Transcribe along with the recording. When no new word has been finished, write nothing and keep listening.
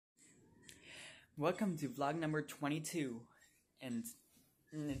Welcome to vlog number 22, and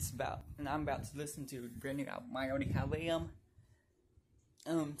I'm about to listen to a brand new album. I already have a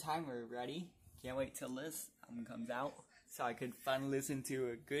timer ready. Can't wait till this album comes out so I could finally listen to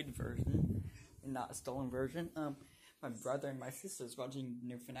a good version and not a stolen version. My brother and my sister's watching the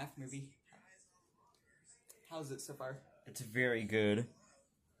new FNAF movie. How's it so far? It's very good.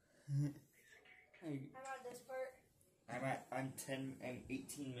 Hey, I'm at this part. I'm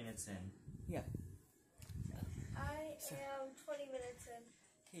 18 minutes in. yeah. I am 20 minutes in.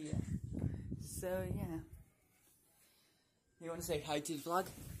 Okay, yeah. So yeah. You want to say hi to the vlog?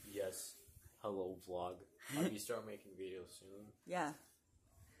 Yes. Hello, vlog. Hope you start making videos soon. Yeah.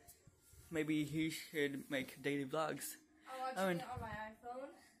 Maybe he should make daily vlogs. I'm watching it on my iPhone.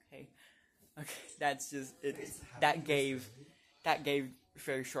 Okay. Okay, that's just it. That gave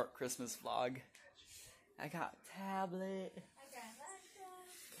very short Christmas vlog. I got a tablet. I got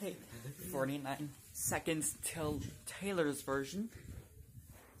that. Okay, 49 seconds till Taylor's version.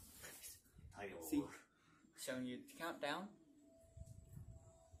 See, showing you the countdown.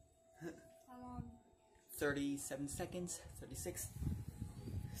 How long? 37 seconds, 36.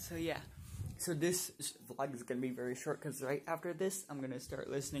 So yeah, so this vlog is gonna be very short because right after this, I'm gonna start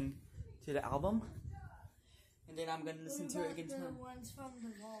listening to the album, and then I'm gonna listen to it again The tomorrow. ones from the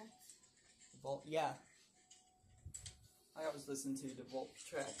vault. Vault, yeah. I always listen to the Vault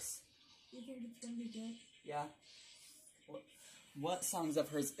tracks. You think it's gonna be good? Yeah. What songs of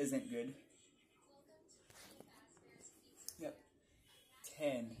hers isn't good? Yep.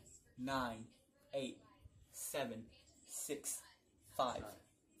 10, 9, 8, 7, 6, 5,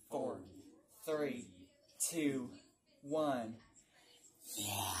 4, 3, 2, 1.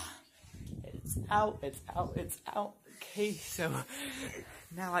 Yeah. It's out, it's out, it's out. Okay, so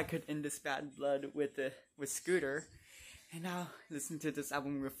now I could end this bad blood with Scooter. And now listen to this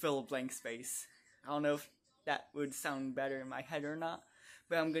album with Fill a Blank Space. I don't know if that would sound better in my head or not,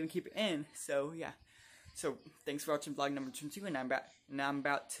 but I'm gonna keep it in. So yeah. So thanks for watching vlog number 22, and I'm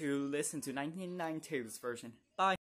about to listen to 1992's version. Bye.